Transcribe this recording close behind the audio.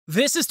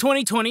This is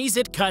 2020's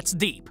It Cuts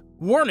Deep.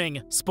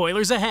 Warning,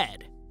 spoilers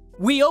ahead.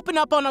 We open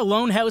up on a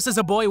lone house as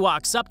a boy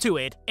walks up to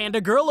it, and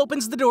a girl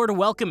opens the door to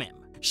welcome him.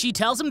 She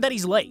tells him that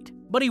he's late,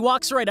 but he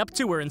walks right up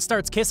to her and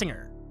starts kissing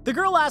her. The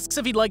girl asks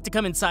if he'd like to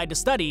come inside to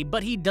study,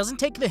 but he doesn't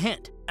take the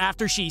hint.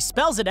 After she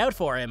spells it out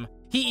for him,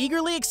 he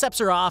eagerly accepts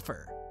her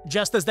offer.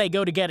 Just as they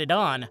go to get it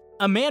on,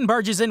 a man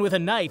barges in with a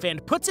knife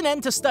and puts an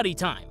end to study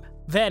time.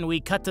 Then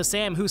we cut to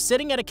Sam, who's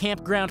sitting at a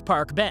campground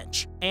park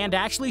bench, and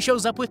Ashley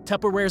shows up with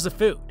Tupperwares of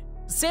food.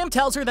 Sam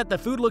tells her that the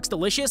food looks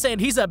delicious and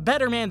he's a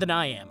better man than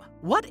I am.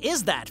 What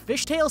is that,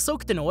 fishtail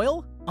soaked in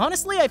oil?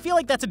 Honestly, I feel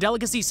like that's a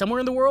delicacy somewhere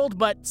in the world,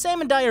 but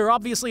Sam and I are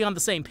obviously on the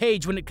same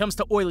page when it comes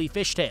to oily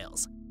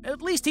fishtails.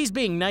 At least he's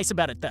being nice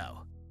about it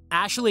though.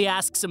 Ashley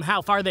asks him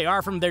how far they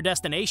are from their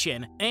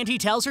destination, and he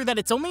tells her that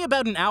it's only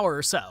about an hour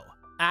or so.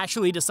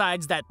 Ashley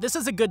decides that this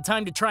is a good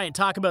time to try and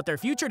talk about their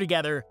future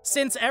together,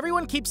 since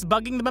everyone keeps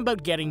bugging them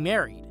about getting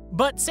married.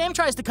 But Sam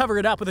tries to cover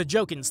it up with a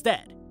joke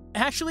instead.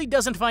 Ashley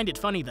doesn't find it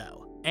funny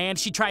though, and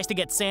she tries to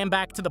get Sam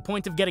back to the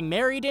point of getting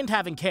married and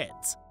having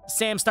kids.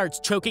 Sam starts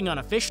choking on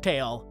a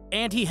fishtail,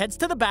 and he heads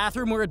to the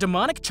bathroom where a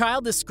demonic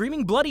child is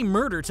screaming bloody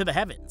murder to the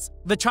heavens.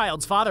 The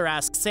child's father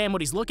asks Sam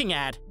what he's looking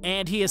at,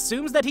 and he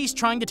assumes that he's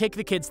trying to take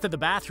the kids to the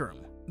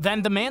bathroom.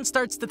 Then the man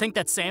starts to think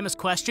that Sam is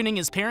questioning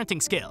his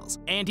parenting skills,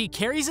 and he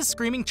carries his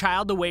screaming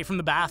child away from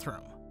the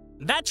bathroom.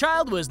 That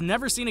child was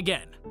never seen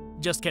again.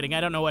 Just kidding, I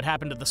don't know what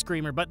happened to the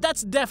screamer, but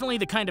that's definitely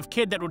the kind of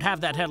kid that would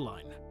have that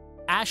headline.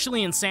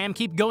 Ashley and Sam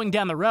keep going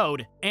down the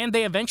road, and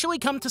they eventually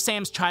come to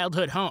Sam's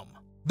childhood home.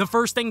 The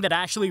first thing that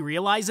Ashley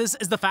realizes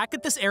is the fact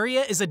that this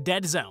area is a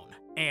dead zone,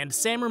 and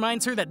Sam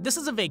reminds her that this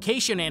is a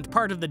vacation and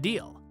part of the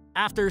deal.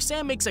 After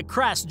Sam makes a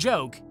crass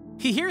joke,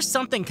 he hears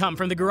something come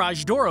from the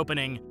garage door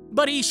opening,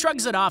 but he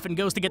shrugs it off and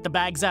goes to get the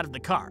bags out of the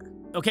car.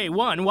 Okay,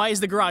 1, why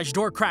is the garage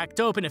door cracked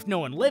open if no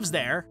one lives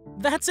there?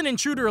 That's an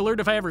intruder alert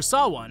if I ever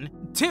saw one.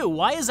 2,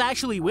 why is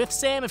Ashley with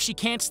Sam if she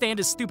can't stand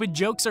his stupid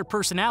jokes or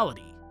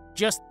personality?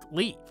 Just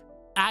leave.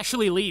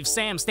 Ashley leaves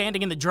Sam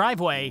standing in the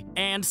driveway,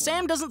 and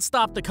Sam doesn't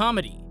stop the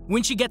comedy.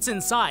 When she gets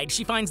inside,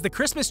 she finds the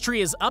Christmas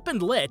tree is up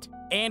and lit,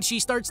 and she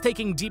starts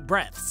taking deep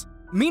breaths.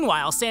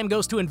 Meanwhile, Sam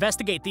goes to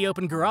investigate the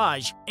open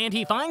garage, and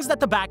he finds that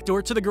the back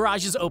door to the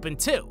garage is open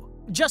too.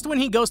 Just when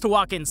he goes to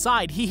walk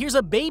inside, he hears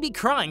a baby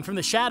crying from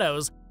the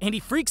shadows, and he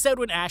freaks out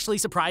when Ashley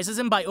surprises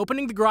him by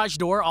opening the garage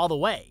door all the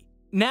way.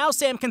 Now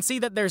Sam can see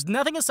that there's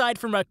nothing aside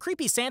from a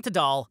creepy Santa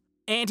doll,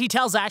 and he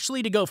tells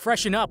Ashley to go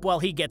freshen up while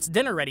he gets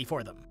dinner ready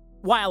for them.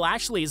 While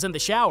Ashley is in the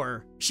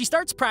shower, she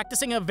starts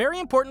practicing a very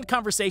important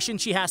conversation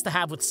she has to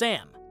have with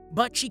Sam,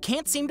 but she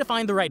can't seem to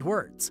find the right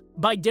words.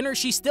 By dinner,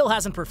 she still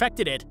hasn't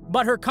perfected it,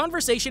 but her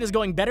conversation is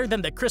going better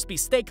than the crispy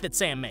steak that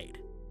Sam made.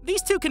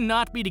 These two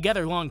cannot be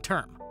together long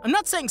term. I'm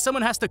not saying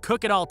someone has to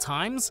cook at all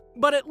times,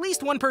 but at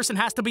least one person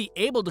has to be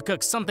able to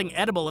cook something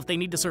edible if they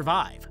need to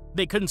survive.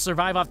 They couldn't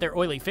survive off their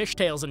oily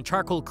fishtails and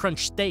charcoal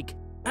crunch steak.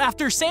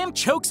 After Sam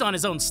chokes on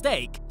his own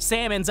steak,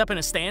 Sam ends up in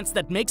a stance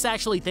that makes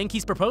Ashley think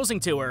he's proposing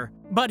to her,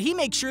 but he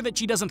makes sure that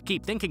she doesn't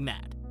keep thinking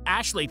that.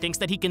 Ashley thinks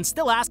that he can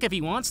still ask if he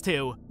wants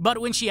to, but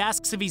when she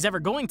asks if he's ever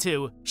going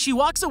to, she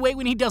walks away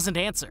when he doesn't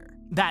answer.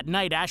 That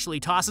night, Ashley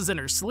tosses in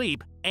her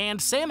sleep,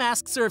 and Sam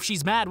asks her if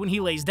she's mad when he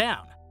lays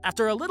down.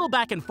 After a little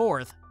back and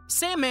forth,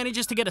 Sam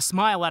manages to get a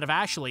smile out of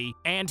Ashley,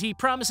 and he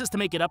promises to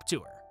make it up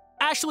to her.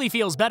 Ashley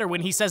feels better when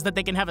he says that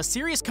they can have a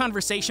serious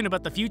conversation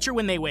about the future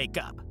when they wake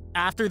up.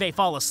 After they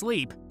fall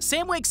asleep,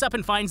 Sam wakes up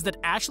and finds that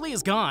Ashley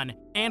is gone,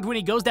 and when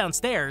he goes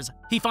downstairs,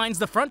 he finds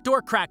the front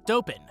door cracked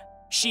open.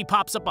 She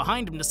pops up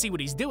behind him to see what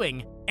he's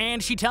doing,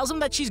 and she tells him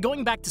that she's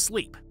going back to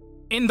sleep.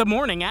 In the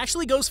morning,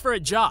 Ashley goes for a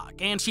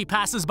jog, and she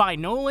passes by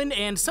Nolan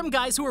and some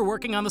guys who are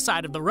working on the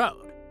side of the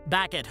road.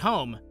 Back at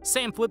home,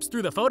 Sam flips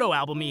through the photo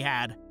album he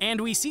had, and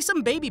we see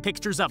some baby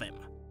pictures of him.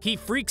 He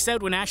freaks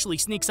out when Ashley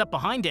sneaks up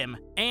behind him,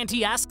 and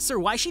he asks her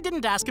why she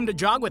didn't ask him to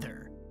jog with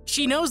her.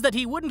 She knows that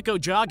he wouldn't go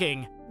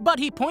jogging, but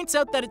he points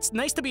out that it's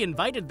nice to be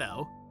invited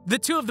though. The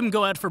two of them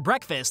go out for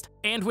breakfast,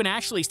 and when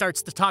Ashley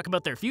starts to talk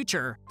about their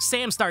future,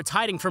 Sam starts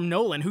hiding from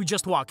Nolan, who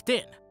just walked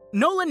in.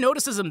 Nolan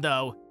notices him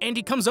though, and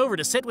he comes over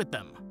to sit with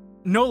them.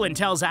 Nolan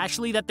tells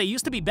Ashley that they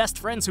used to be best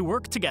friends who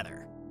worked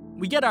together.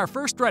 We get our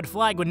first red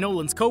flag when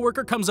Nolan's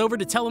coworker comes over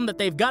to tell him that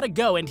they've gotta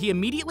go, and he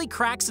immediately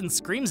cracks and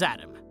screams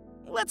at him.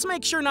 Let's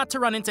make sure not to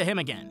run into him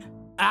again.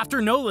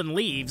 After Nolan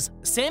leaves,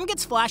 Sam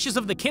gets flashes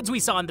of the kids we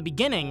saw in the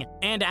beginning,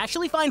 and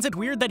Ashley finds it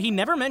weird that he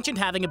never mentioned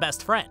having a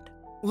best friend.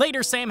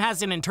 Later, Sam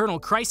has an internal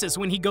crisis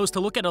when he goes to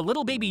look at a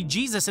little baby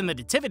Jesus in the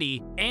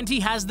nativity, and he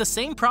has the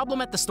same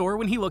problem at the store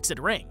when he looks at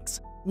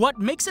rings. What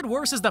makes it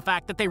worse is the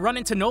fact that they run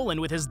into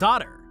Nolan with his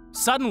daughter.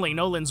 Suddenly,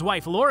 Nolan's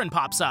wife Lauren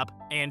pops up,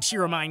 and she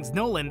reminds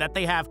Nolan that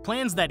they have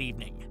plans that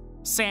evening.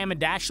 Sam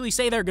and Ashley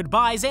say their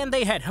goodbyes and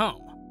they head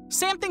home.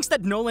 Sam thinks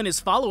that Nolan is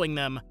following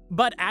them,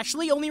 but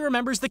Ashley only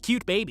remembers the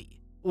cute baby.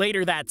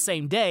 Later that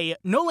same day,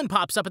 Nolan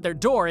pops up at their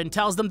door and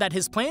tells them that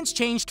his plans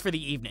changed for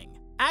the evening.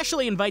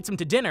 Ashley invites him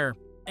to dinner,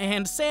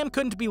 and Sam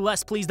couldn't be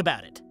less pleased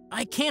about it.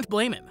 I can't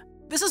blame him.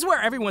 This is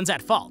where everyone's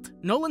at fault.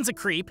 Nolan's a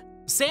creep,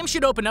 Sam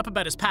should open up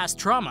about his past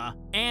trauma,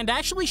 and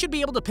Ashley should be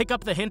able to pick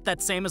up the hint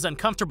that Sam is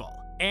uncomfortable.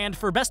 And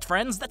for best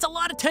friends, that's a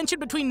lot of tension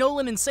between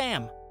Nolan and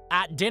Sam.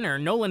 At dinner,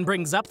 Nolan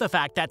brings up the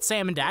fact that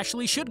Sam and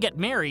Ashley should get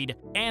married,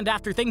 and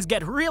after things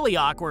get really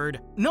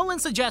awkward, Nolan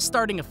suggests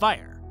starting a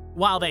fire.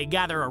 While they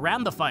gather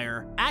around the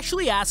fire,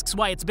 Ashley asks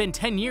why it's been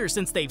 10 years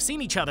since they've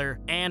seen each other,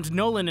 and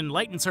Nolan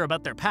enlightens her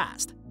about their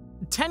past.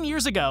 10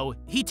 years ago,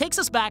 he takes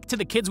us back to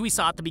the kids we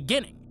saw at the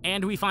beginning,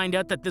 and we find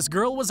out that this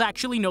girl was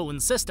actually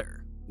Nolan's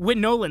sister. When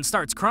Nolan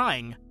starts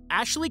crying,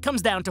 Ashley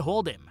comes down to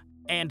hold him,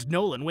 and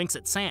Nolan winks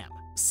at Sam.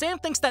 Sam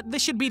thinks that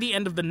this should be the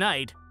end of the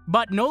night,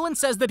 but Nolan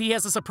says that he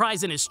has a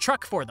surprise in his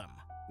truck for them.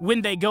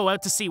 When they go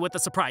out to see what the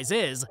surprise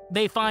is,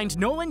 they find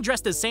Nolan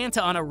dressed as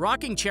Santa on a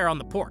rocking chair on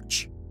the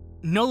porch.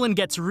 Nolan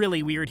gets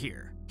really weird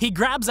here. He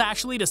grabs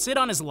Ashley to sit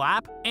on his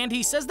lap, and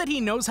he says that he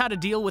knows how to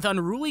deal with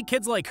unruly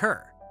kids like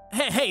her.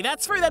 Hey,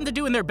 that's for them to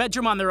do in their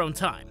bedroom on their own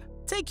time.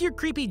 Take your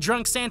creepy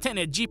drunk Santa in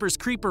a Jeepers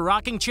Creeper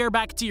rocking chair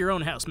back to your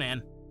own house,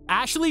 man.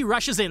 Ashley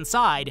rushes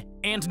inside,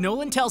 and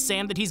Nolan tells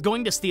Sam that he's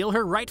going to steal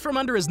her right from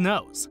under his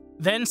nose.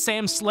 Then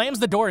Sam slams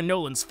the door in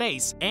Nolan's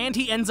face, and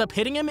he ends up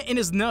hitting him in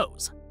his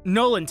nose.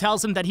 Nolan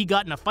tells him that he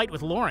got in a fight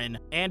with Lauren,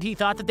 and he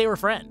thought that they were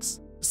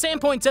friends. Sam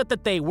points out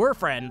that they were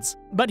friends,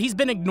 but he's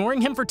been ignoring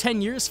him for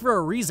 10 years for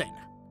a reason.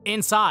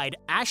 Inside,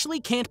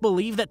 Ashley can't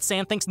believe that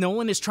Sam thinks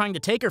Nolan is trying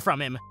to take her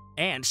from him,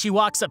 and she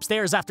walks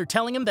upstairs after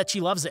telling him that she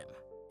loves him.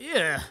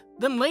 Ugh.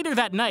 Then later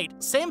that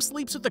night, Sam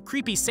sleeps with the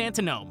creepy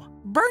Santa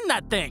gnome. Burn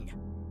that thing!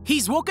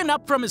 He's woken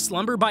up from his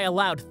slumber by a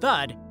loud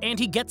thud, and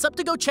he gets up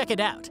to go check it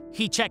out.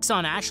 He checks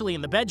on Ashley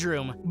in the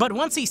bedroom, but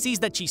once he sees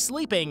that she's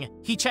sleeping,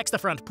 he checks the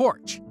front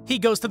porch. He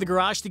goes to the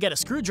garage to get a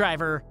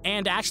screwdriver,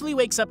 and Ashley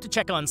wakes up to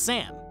check on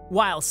Sam.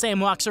 While Sam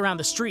walks around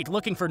the street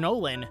looking for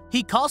Nolan,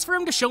 he calls for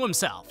him to show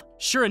himself.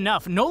 Sure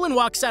enough, Nolan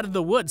walks out of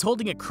the woods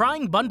holding a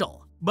crying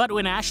bundle. But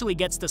when Ashley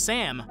gets to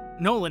Sam,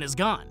 Nolan is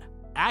gone.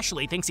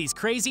 Ashley thinks he's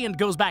crazy and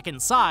goes back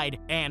inside,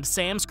 and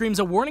Sam screams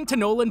a warning to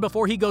Nolan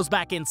before he goes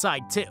back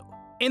inside too.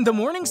 In the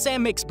morning,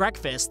 Sam makes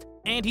breakfast,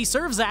 and he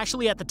serves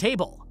Ashley at the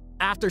table.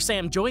 After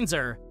Sam joins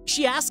her,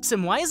 she asks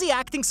him why is he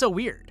acting so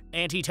weird,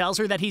 and he tells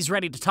her that he's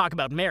ready to talk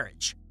about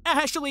marriage.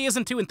 Ashley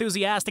isn't too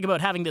enthusiastic about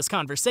having this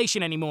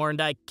conversation anymore,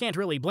 and I can't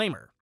really blame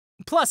her.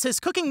 Plus, his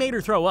cooking made her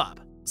throw up,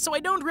 so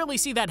I don't really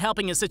see that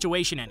helping his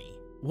situation any.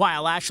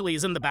 While Ashley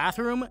is in the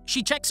bathroom,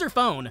 she checks her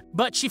phone,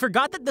 but she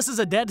forgot that this is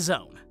a dead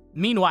zone.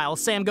 Meanwhile,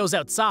 Sam goes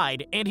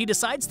outside, and he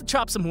decides to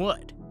chop some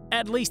wood.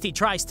 At least he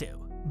tries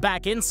to.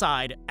 Back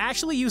inside,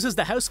 Ashley uses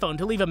the house phone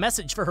to leave a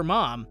message for her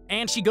mom,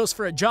 and she goes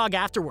for a jog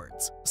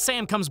afterwards.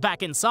 Sam comes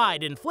back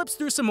inside and flips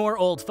through some more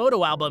old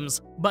photo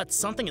albums, but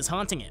something is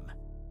haunting him.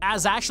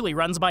 As Ashley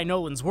runs by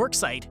Nolan's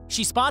worksite,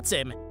 she spots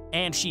him,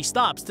 and she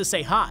stops to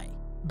say hi.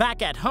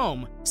 Back at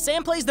home,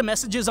 Sam plays the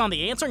messages on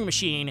the answering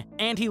machine,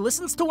 and he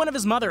listens to one of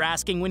his mother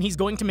asking when he's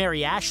going to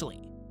marry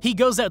Ashley. He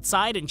goes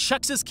outside and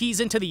chucks his keys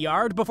into the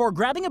yard before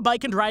grabbing a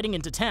bike and riding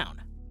into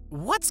town.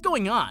 What's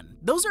going on?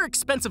 Those are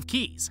expensive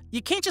keys.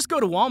 You can't just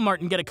go to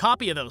Walmart and get a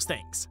copy of those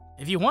things.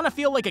 If you want to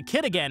feel like a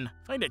kid again,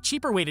 find a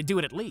cheaper way to do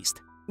it at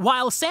least.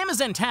 While Sam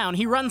is in town,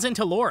 he runs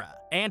into Laura,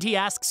 and he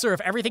asks her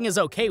if everything is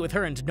okay with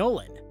her and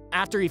Nolan.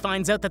 After he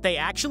finds out that they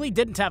actually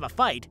didn't have a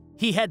fight,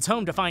 he heads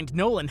home to find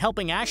Nolan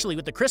helping Ashley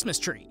with the Christmas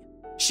tree.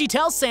 She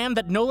tells Sam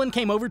that Nolan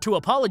came over to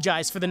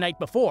apologize for the night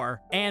before,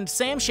 and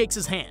Sam shakes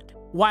his hand.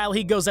 While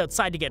he goes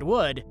outside to get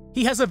wood,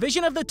 he has a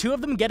vision of the two of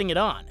them getting it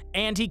on,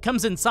 and he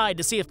comes inside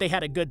to see if they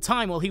had a good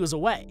time while he was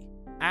away.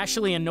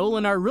 Ashley and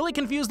Nolan are really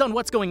confused on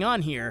what's going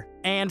on here,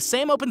 and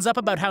Sam opens up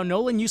about how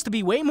Nolan used to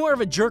be way more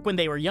of a jerk when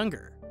they were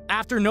younger.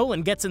 After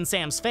Nolan gets in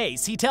Sam's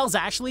face, he tells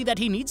Ashley that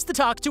he needs to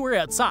talk to her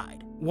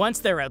outside. Once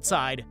they're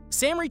outside,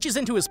 Sam reaches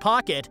into his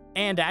pocket,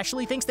 and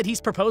Ashley thinks that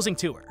he's proposing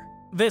to her.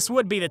 This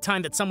would be the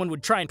time that someone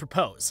would try and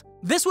propose.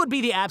 This would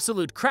be the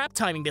absolute crap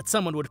timing that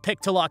someone would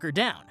pick to lock her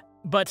down.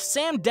 But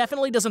Sam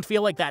definitely doesn't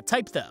feel like that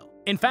type though.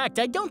 In fact,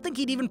 I don't think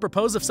he'd even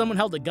propose if someone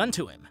held a gun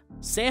to him.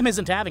 Sam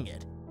isn't having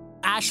it.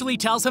 Ashley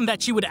tells him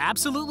that she would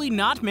absolutely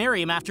not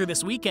marry him after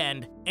this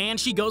weekend, and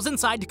she goes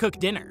inside to cook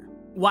dinner.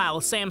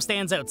 While Sam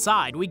stands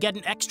outside, we get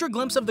an extra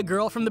glimpse of the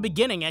girl from the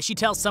beginning as she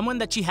tells someone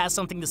that she has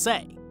something to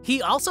say.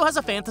 He also has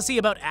a fantasy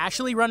about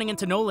Ashley running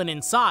into Nolan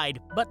inside,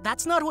 but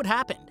that's not what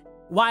happened.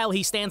 While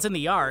he stands in the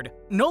yard,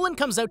 Nolan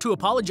comes out to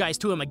apologize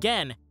to him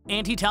again,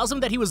 and he tells him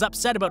that he was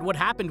upset about what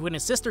happened when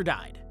his sister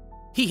died.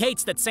 He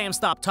hates that Sam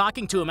stopped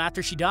talking to him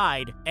after she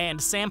died,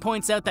 and Sam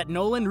points out that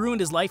Nolan ruined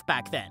his life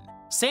back then.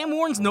 Sam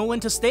warns Nolan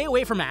to stay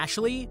away from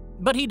Ashley,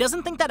 but he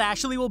doesn't think that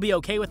Ashley will be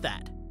okay with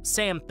that.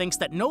 Sam thinks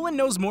that Nolan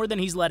knows more than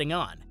he's letting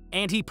on,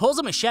 and he pulls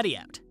a machete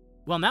out.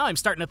 Well, now I'm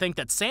starting to think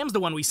that Sam's the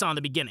one we saw in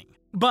the beginning.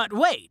 But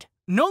wait,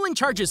 Nolan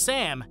charges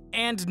Sam,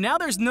 and now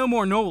there's no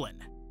more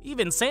Nolan.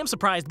 Even Sam's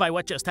surprised by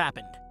what just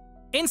happened.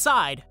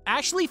 Inside,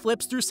 Ashley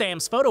flips through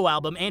Sam's photo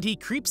album and he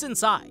creeps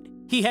inside.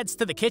 He heads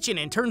to the kitchen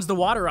and turns the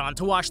water on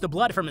to wash the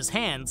blood from his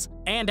hands,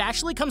 and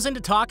Ashley comes in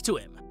to talk to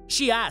him.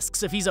 She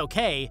asks if he's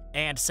okay,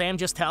 and Sam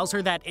just tells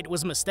her that it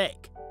was a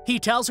mistake. He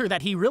tells her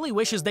that he really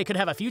wishes they could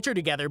have a future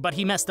together, but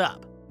he messed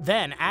up.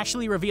 Then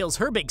Ashley reveals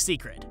her big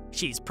secret.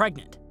 She's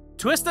pregnant.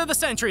 Twist of the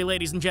century,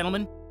 ladies and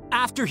gentlemen.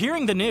 After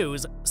hearing the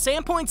news,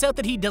 Sam points out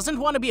that he doesn't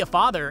want to be a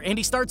father and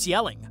he starts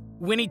yelling.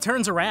 When he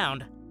turns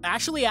around,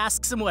 Ashley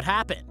asks him what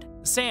happened.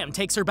 Sam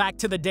takes her back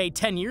to the day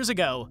 10 years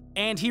ago,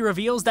 and he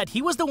reveals that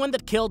he was the one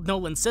that killed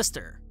Nolan's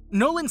sister.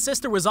 Nolan's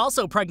sister was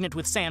also pregnant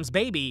with Sam's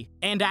baby,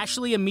 and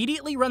Ashley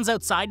immediately runs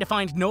outside to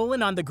find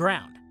Nolan on the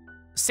ground.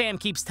 Sam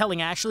keeps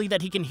telling Ashley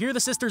that he can hear the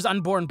sister's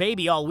unborn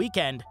baby all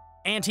weekend,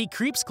 and he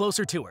creeps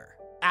closer to her.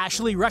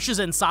 Ashley rushes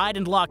inside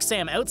and locks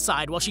Sam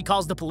outside while she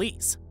calls the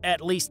police.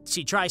 At least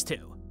she tries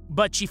to.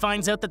 But she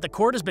finds out that the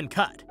cord has been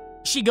cut.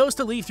 She goes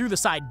to leave through the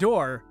side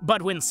door,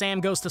 but when Sam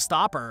goes to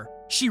stop her,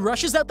 she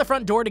rushes out the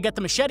front door to get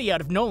the machete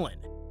out of Nolan.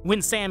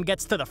 When Sam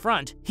gets to the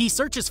front, he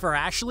searches for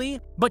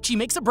Ashley, but she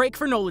makes a break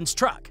for Nolan's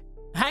truck.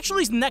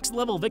 Ashley's next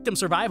level victim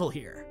survival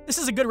here. This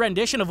is a good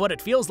rendition of what it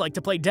feels like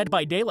to play Dead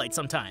by Daylight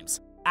sometimes.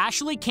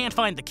 Ashley can't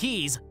find the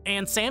keys,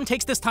 and Sam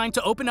takes this time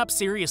to open up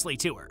seriously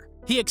to her.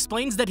 He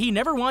explains that he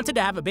never wanted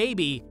to have a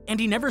baby, and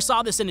he never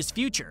saw this in his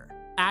future.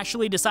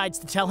 Ashley decides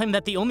to tell him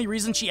that the only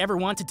reason she ever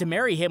wanted to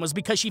marry him was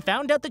because she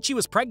found out that she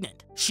was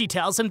pregnant. She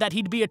tells him that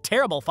he'd be a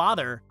terrible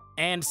father,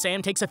 and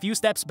Sam takes a few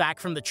steps back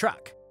from the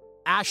truck.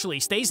 Ashley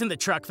stays in the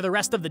truck for the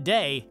rest of the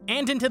day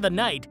and into the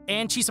night,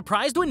 and she's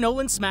surprised when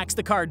Nolan smacks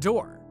the car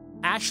door.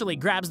 Ashley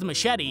grabs the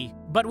machete,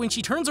 but when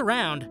she turns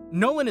around,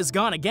 Nolan is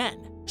gone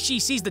again. She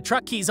sees the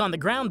truck keys on the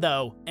ground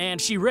though, and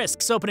she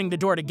risks opening the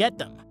door to get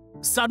them.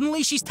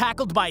 Suddenly, she's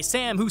tackled by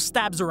Sam, who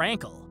stabs her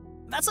ankle.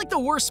 That's like the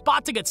worst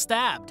spot to get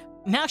stabbed.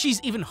 Now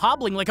she's even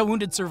hobbling like a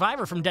wounded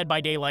survivor from Dead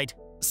by Daylight.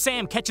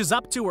 Sam catches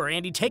up to her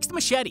and he takes the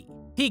machete.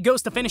 He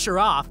goes to finish her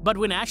off, but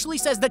when Ashley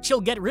says that she'll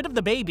get rid of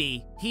the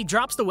baby, he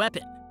drops the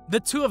weapon.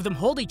 The two of them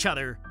hold each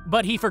other,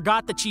 but he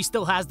forgot that she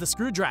still has the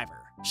screwdriver.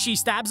 She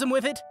stabs him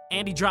with it,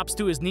 and he drops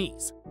to his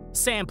knees.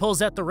 Sam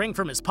pulls out the ring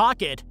from his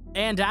pocket,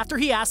 and after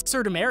he asks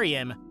her to marry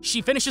him,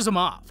 she finishes him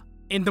off.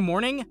 In the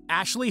morning,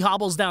 Ashley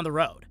hobbles down the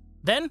road.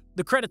 Then,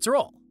 the credits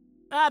roll.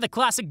 The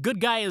classic good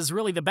guy is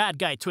really the bad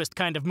guy twist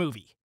kind of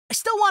movie. I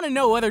still want to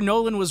know whether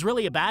Nolan was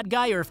really a bad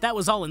guy or if that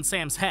was all in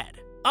Sam's head.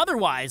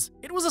 Otherwise,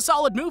 it was a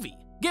solid movie.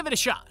 Give it a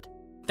shot.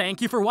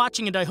 Thank you for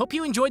watching, and I hope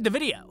you enjoyed the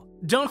video.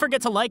 Don't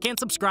forget to like and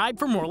subscribe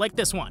for more like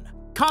this one.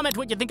 Comment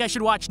what you think I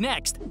should watch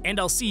next, and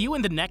I'll see you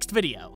in the next video.